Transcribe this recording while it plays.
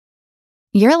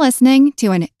You're listening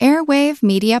to an Airwave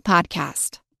Media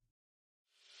Podcast.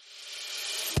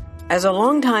 As a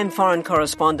longtime foreign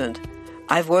correspondent,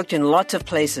 I've worked in lots of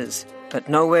places, but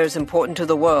nowhere as important to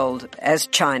the world as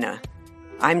China.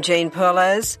 I'm Jane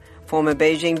Perlez, former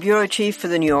Beijing bureau chief for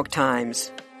the New York Times.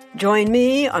 Join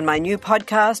me on my new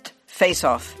podcast, Face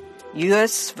Off,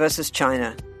 U.S. versus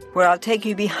China, where I'll take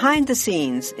you behind the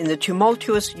scenes in the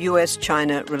tumultuous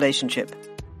U.S.-China relationship.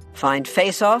 Find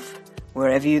Face Off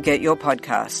wherever you get your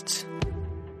podcasts.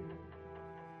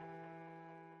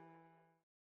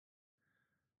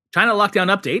 China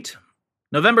lockdown update,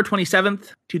 November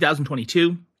 27th,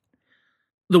 2022.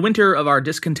 The winter of our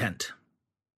discontent.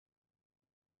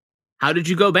 How did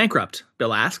you go bankrupt?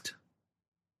 Bill asked.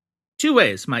 Two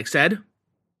ways, Mike said.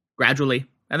 Gradually,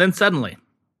 and then suddenly.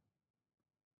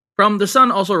 From The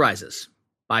Sun Also Rises,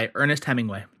 by Ernest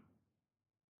Hemingway.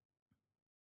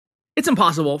 It's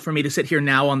impossible for me to sit here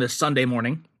now on this Sunday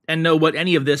morning and know what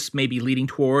any of this may be leading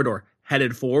toward or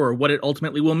headed for or what it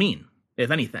ultimately will mean, if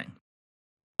anything.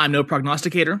 I'm no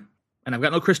prognosticator, and I've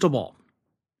got no crystal ball.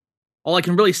 All I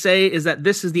can really say is that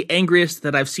this is the angriest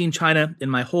that I've seen China in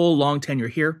my whole long tenure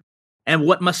here, and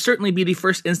what must certainly be the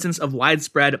first instance of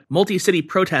widespread multi-city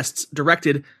protests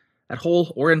directed, at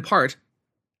whole or in part,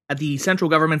 at the central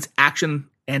government's action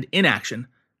and inaction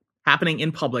happening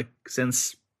in public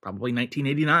since probably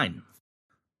 1989.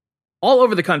 All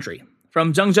over the country,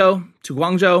 from Zhengzhou to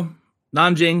Guangzhou,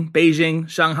 Nanjing, Beijing,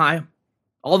 Shanghai,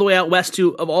 all the way out west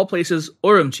to, of all places,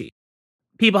 Urumqi,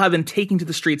 people have been taking to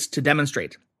the streets to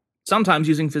demonstrate, sometimes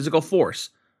using physical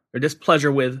force or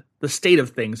displeasure with the state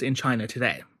of things in China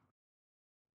today.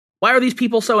 Why are these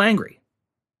people so angry?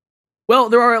 Well,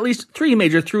 there are at least three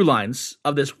major through lines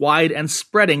of this wide and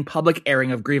spreading public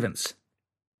airing of grievance.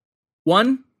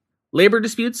 One, labor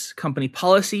disputes, company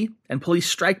policy, and police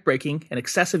strike-breaking and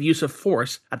excessive use of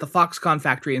force at the Foxconn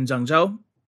factory in Zhengzhou.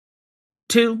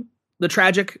 Two, the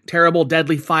tragic, terrible,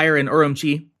 deadly fire in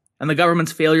Urumqi and the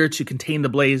government's failure to contain the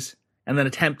blaze and then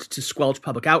attempt to squelch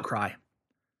public outcry.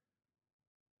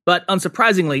 But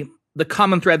unsurprisingly, the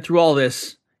common thread through all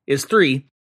this is three,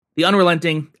 the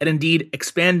unrelenting and indeed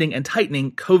expanding and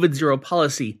tightening COVID-0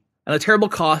 policy and the terrible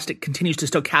cost it continues to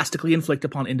stochastically inflict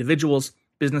upon individuals,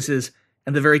 businesses,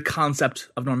 and the very concept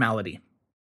of normality.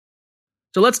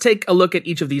 So let's take a look at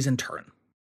each of these in turn.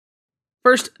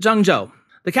 First, Zhengzhou,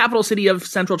 the capital city of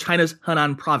central China's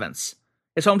Henan province,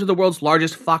 is home to the world's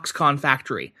largest Foxconn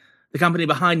factory, the company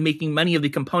behind making many of the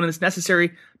components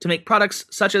necessary to make products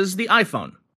such as the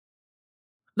iPhone.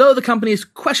 Though the company's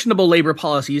questionable labor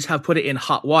policies have put it in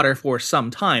hot water for some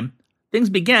time,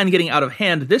 things began getting out of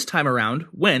hand this time around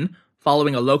when,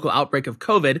 following a local outbreak of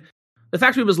COVID, the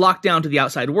factory was locked down to the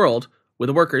outside world, with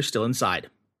the workers still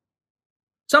inside.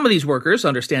 Some of these workers,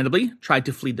 understandably, tried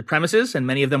to flee the premises, and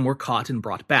many of them were caught and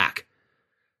brought back.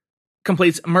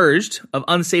 Complaints emerged of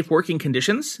unsafe working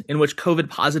conditions in which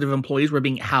COVID-positive employees were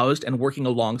being housed and working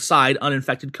alongside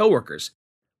uninfected coworkers,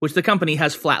 which the company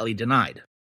has flatly denied.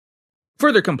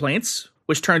 Further complaints,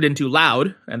 which turned into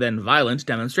loud and then violent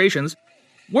demonstrations,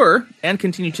 were and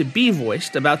continue to be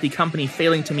voiced about the company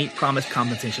failing to meet promised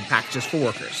compensation packages for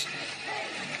workers.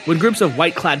 When groups of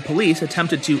white-clad police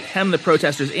attempted to hem the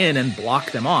protesters in and block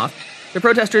them off, the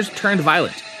protesters turned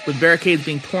violent, with barricades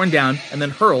being torn down and then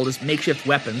hurled as makeshift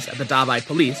weapons at the Dabai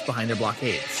police behind their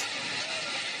blockades.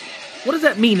 What does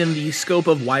that mean in the scope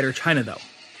of wider China, though?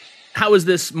 How is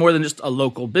this more than just a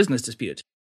local business dispute?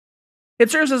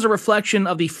 It serves as a reflection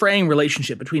of the fraying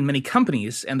relationship between many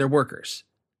companies and their workers.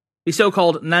 The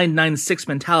so-called 996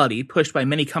 mentality pushed by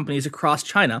many companies across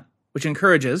China, which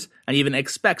encourages and even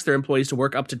expects their employees to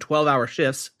work up to 12-hour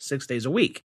shifts 6 days a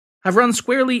week, have run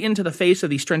squarely into the face of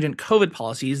the stringent COVID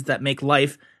policies that make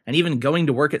life and even going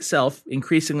to work itself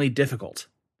increasingly difficult.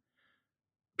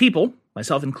 People,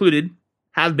 myself included,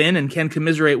 have been and can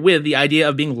commiserate with the idea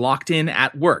of being locked in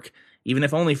at work, even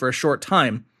if only for a short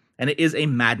time, and it is a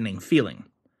maddening feeling.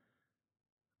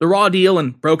 The raw deal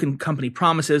and broken company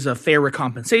promises of fair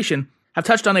recompensation have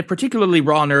touched on a particularly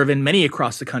raw nerve in many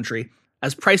across the country,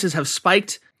 as prices have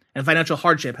spiked and financial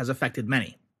hardship has affected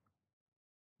many.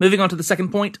 Moving on to the second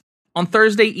point, on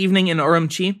Thursday evening in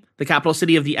Urumqi, the capital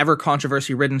city of the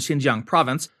ever-controversy-ridden Xinjiang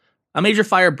province, a major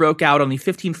fire broke out on the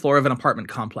 15th floor of an apartment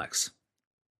complex.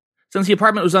 Since the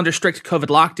apartment was under strict COVID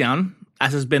lockdown,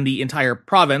 as has been the entire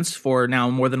province for now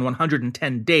more than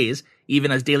 110 days,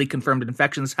 even as daily confirmed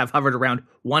infections have hovered around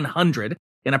 100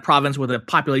 in a province with a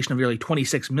population of nearly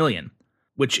 26 million,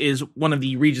 which is one of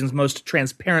the region's most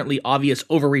transparently obvious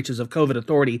overreaches of COVID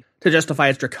authority to justify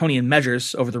its draconian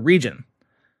measures over the region.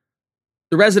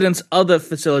 The residents of the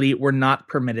facility were not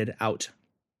permitted out.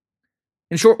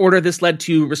 In short order, this led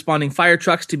to responding fire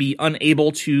trucks to be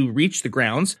unable to reach the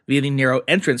grounds via the narrow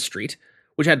entrance street,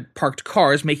 which had parked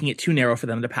cars, making it too narrow for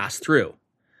them to pass through.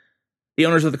 The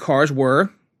owners of the cars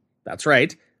were, that's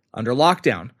right, under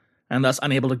lockdown, and thus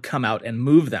unable to come out and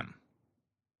move them.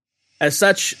 As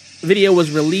such, video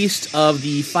was released of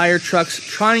the fire trucks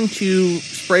trying to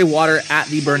spray water at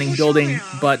the burning building,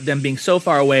 but them being so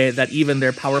far away that even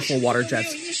their powerful water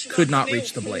jets could not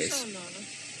reach the blaze.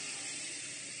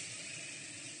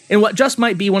 In what just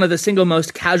might be one of the single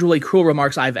most casually cruel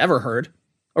remarks I've ever heard,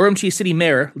 Urumqi City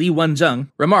Mayor Li Wenzheng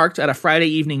remarked at a Friday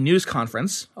evening news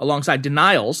conference, alongside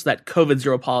denials that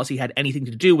COVID-0 policy had anything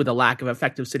to do with the lack of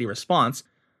effective city response,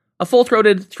 a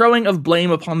full-throated throwing of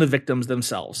blame upon the victims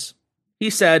themselves. He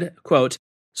said, quote,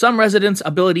 "Some residents'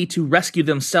 ability to rescue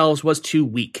themselves was too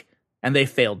weak, and they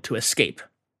failed to escape."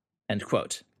 End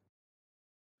quote.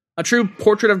 A true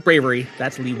portrait of bravery,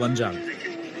 that's Li Wenzheng.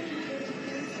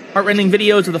 Heartrending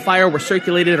videos of the fire were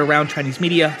circulated around Chinese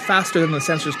media faster than the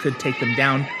censors could take them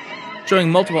down,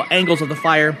 showing multiple angles of the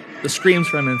fire, the screams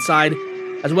from inside,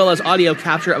 as well as audio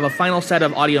capture of a final set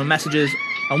of audio messages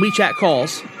on WeChat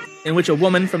calls, in which a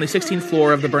woman from the 16th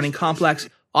floor of the burning complex,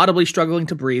 audibly struggling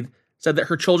to breathe, said that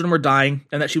her children were dying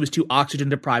and that she was too oxygen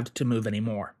deprived to move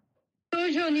anymore.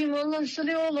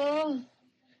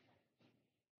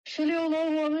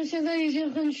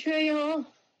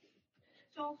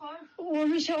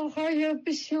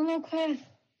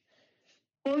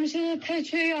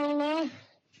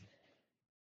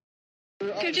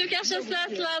 Küçük yaşaslar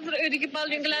lazır ödeki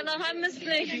balıngalardan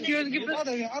hamısını göz gibi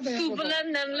su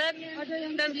bilen nemlep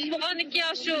ben bu 12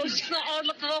 yaşı ışıkla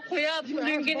ağırlıkla koyup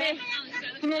düngene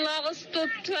bunlarga tutup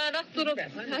tuyarak durup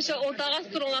aşağı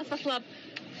otağa durula saklap.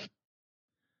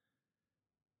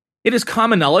 It is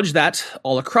common knowledge that,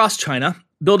 all across China,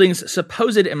 buildings'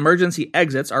 supposed emergency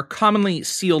exits are commonly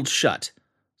sealed shut,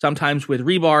 sometimes with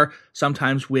rebar,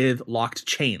 sometimes with locked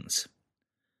chains.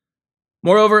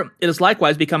 Moreover, it has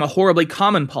likewise become a horribly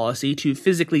common policy to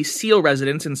physically seal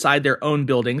residents inside their own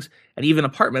buildings and even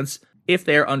apartments if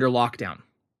they are under lockdown,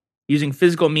 using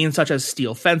physical means such as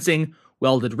steel fencing,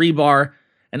 welded rebar,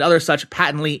 and other such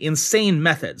patently insane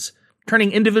methods,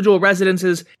 turning individual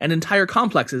residences and entire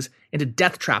complexes into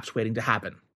death traps waiting to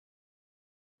happen.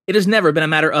 It has never been a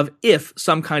matter of if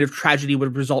some kind of tragedy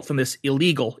would result from this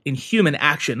illegal, inhuman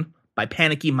action by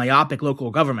panicky, myopic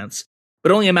local governments,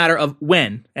 but only a matter of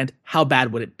when and how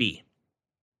bad would it be.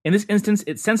 In this instance,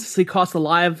 it senselessly cost the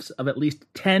lives of at least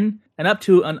 10 and up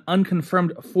to an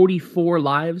unconfirmed 44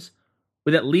 lives,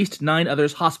 with at least 9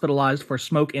 others hospitalized for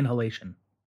smoke inhalation.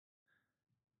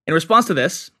 In response to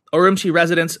this, Urumqi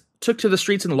residents took to the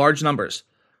streets in large numbers,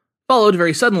 followed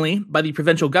very suddenly by the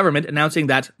provincial government announcing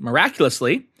that,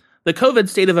 miraculously, the COVID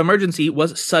state of emergency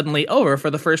was suddenly over for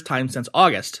the first time since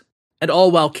August, and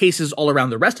all while cases all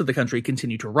around the rest of the country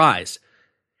continue to rise,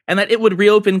 and that it would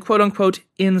reopen quote-unquote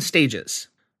in stages,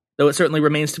 though it certainly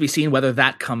remains to be seen whether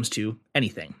that comes to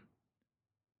anything.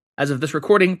 As of this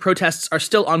recording, protests are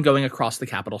still ongoing across the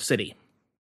capital city.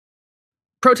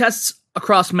 Protests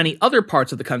across many other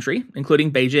parts of the country,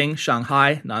 including Beijing,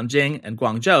 Shanghai, Nanjing, and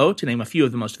Guangzhou, to name a few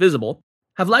of the most visible,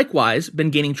 have likewise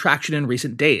been gaining traction in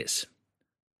recent days.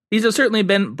 These have certainly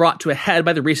been brought to a head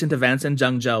by the recent events in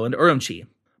Zhengzhou and Urumqi,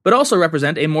 but also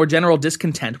represent a more general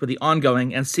discontent with the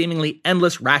ongoing and seemingly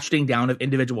endless ratcheting down of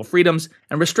individual freedoms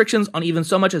and restrictions on even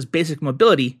so much as basic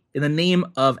mobility in the name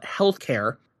of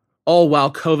healthcare, all while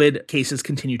COVID cases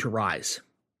continue to rise.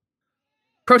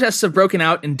 Protests have broken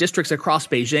out in districts across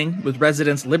Beijing, with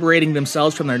residents liberating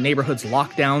themselves from their neighborhoods'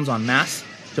 lockdowns en masse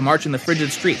to march in the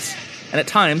frigid streets, and at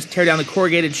times tear down the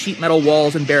corrugated sheet metal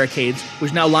walls and barricades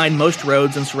which now line most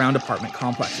roads and surround apartment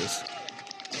complexes.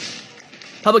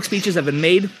 Public speeches have been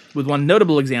made, with one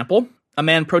notable example, a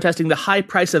man protesting the high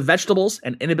price of vegetables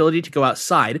and inability to go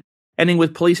outside, ending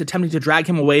with police attempting to drag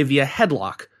him away via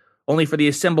headlock, only for the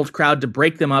assembled crowd to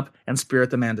break them up and spirit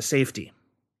the man to safety.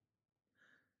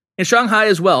 In Shanghai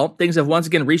as well, things have once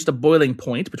again reached a boiling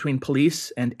point between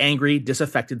police and angry,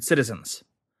 disaffected citizens.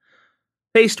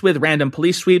 Faced with random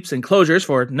police sweeps and closures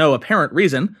for no apparent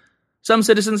reason, some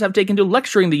citizens have taken to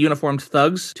lecturing the uniformed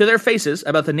thugs to their faces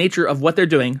about the nature of what they're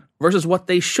doing versus what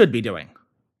they should be doing.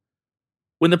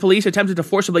 When the police attempted to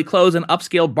forcibly close an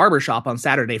upscale barbershop on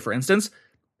Saturday, for instance,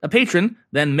 a patron,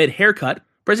 then mid-haircut,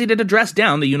 proceeded to dress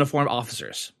down the uniformed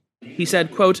officers. He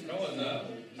said, quote,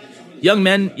 young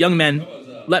men,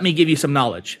 let me give you some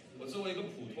knowledge.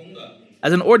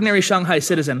 As an ordinary Shanghai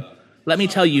citizen, let me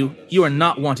tell you, you are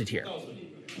not wanted here.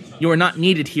 You are not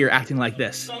needed here acting like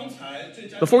this.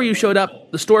 Before you showed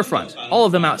up, the storefront, all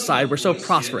of them outside, were so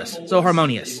prosperous, so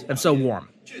harmonious, and so warm.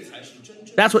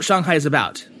 That's what Shanghai is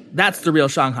about. That's the real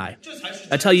Shanghai.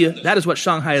 I tell you, that is what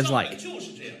Shanghai is like.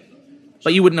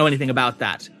 But you wouldn't know anything about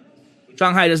that.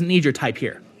 Shanghai doesn't need your type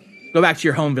here. Go back to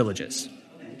your home villages."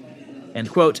 End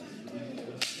quote.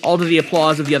 All to the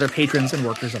applause of the other patrons and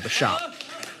workers of the shop.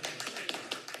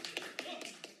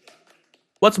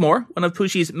 What's more, one of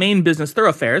Pushi's main business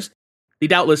thoroughfares, the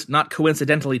doubtless not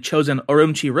coincidentally chosen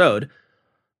Urumqi Road,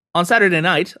 on Saturday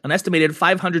night, an estimated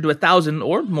 500 to 1,000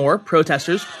 or more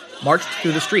protesters marched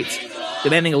through the streets,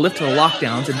 demanding a lift to the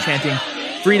lockdowns and chanting,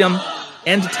 "Freedom,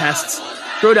 end tests,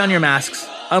 throw down your masks,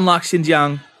 unlock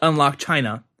Xinjiang, unlock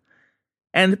China,"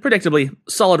 and predictably,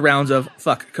 solid rounds of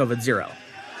 "fuck COVID-0."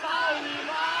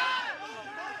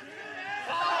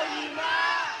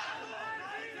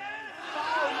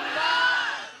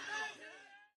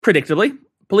 Predictably,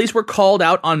 police were called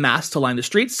out en masse to line the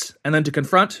streets, and then to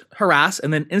confront, harass,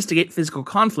 and then instigate physical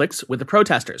conflicts with the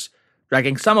protesters,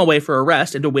 dragging some away for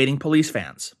arrest into waiting police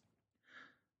vans.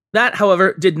 That,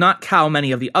 however, did not cow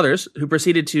many of the others, who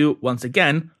proceeded to, once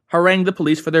again, harangue the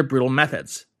police for their brutal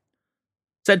methods.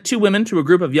 Said two women to a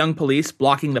group of young police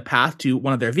blocking the path to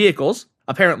one of their vehicles,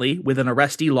 apparently with an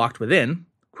arrestee locked within,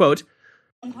 quote,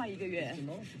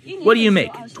 "What do you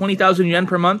make, 20,000 yuan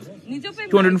per month?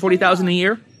 240,000 a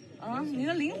year?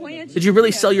 Did you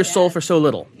really sell your soul for so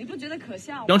little?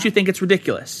 Don't you think it's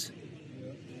ridiculous?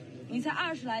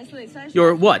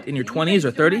 You're what, in your 20s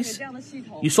or 30s?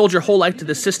 You sold your whole life to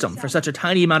the system for such a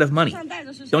tiny amount of money.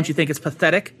 Don't you think it's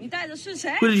pathetic?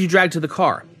 Who did you drag to the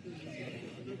car?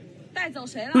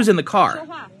 Who's in the car?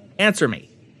 Answer me.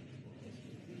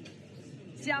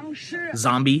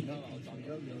 Zombie.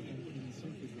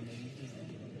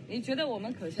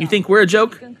 You think we're a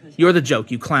joke? You're the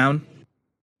joke, you clown."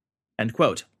 End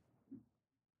quote.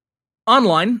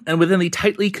 Online, and within the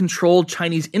tightly controlled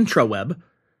Chinese intraweb,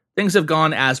 things have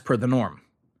gone as per the norm.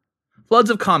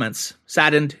 Floods of comments,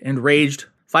 saddened, enraged,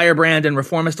 firebrand, and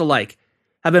reformist alike,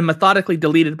 have been methodically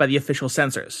deleted by the official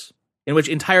censors, in which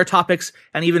entire topics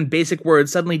and even basic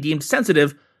words suddenly deemed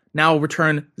sensitive now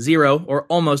return 0 or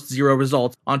almost 0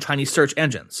 results on Chinese search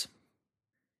engines.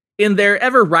 In their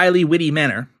ever wryly witty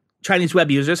manner, Chinese web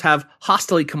users have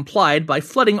hostilely complied by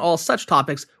flooding all such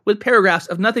topics with paragraphs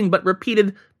of nothing but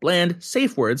repeated, bland,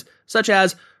 safe words, such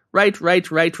as right,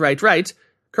 correct,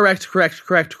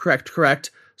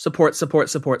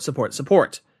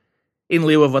 support, in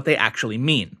lieu of what they actually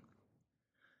mean.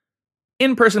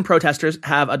 In-person protesters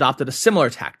have adopted a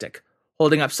similar tactic,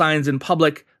 holding up signs in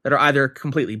public that are either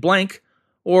completely blank,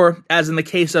 or, as in the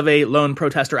case of a lone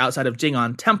protester outside of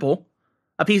Jing'an Temple,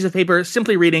 a piece of paper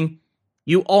simply reading,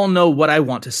 "You all know what I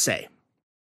want to say."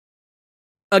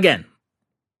 Again,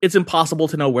 it's impossible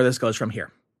to know where this goes from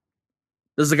here.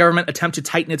 Does the government attempt to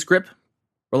tighten its grip?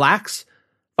 Relax?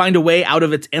 Find a way out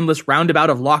of its endless roundabout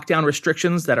of lockdown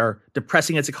restrictions that are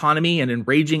depressing its economy and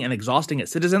enraging and exhausting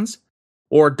its citizens?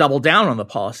 Or double down on the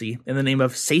policy in the name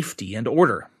of safety and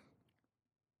order?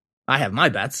 I have my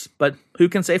bets, but who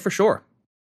can say for sure?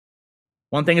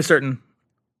 One thing is certain,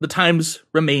 the times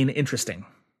remain interesting.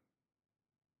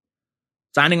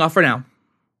 Signing off for now.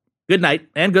 Good night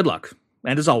and good luck.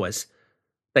 And as always,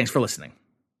 thanks for listening.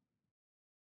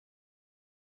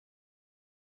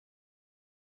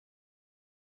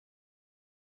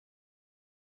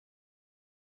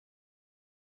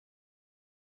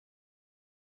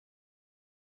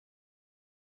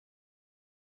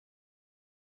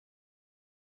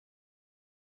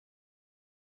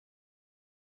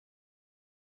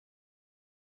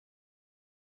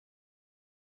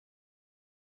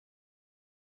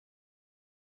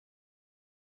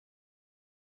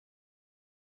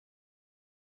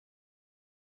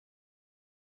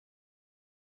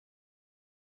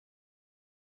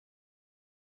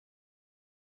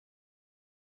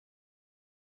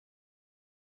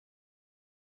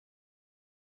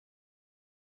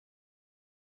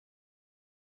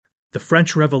 The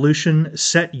French Revolution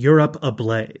set Europe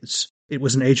ablaze. It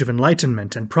was an age of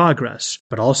enlightenment and progress,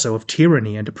 but also of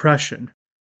tyranny and oppression.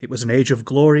 It was an age of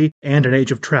glory and an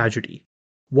age of tragedy.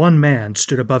 One man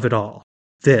stood above it all.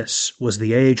 This was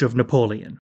the Age of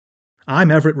Napoleon. I'm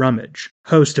Everett Rummage,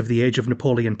 host of the Age of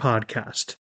Napoleon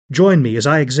podcast. Join me as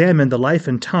I examine the life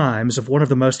and times of one of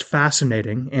the most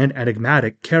fascinating and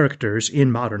enigmatic characters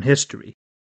in modern history.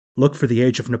 Look for the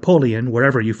Age of Napoleon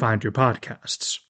wherever you find your podcasts.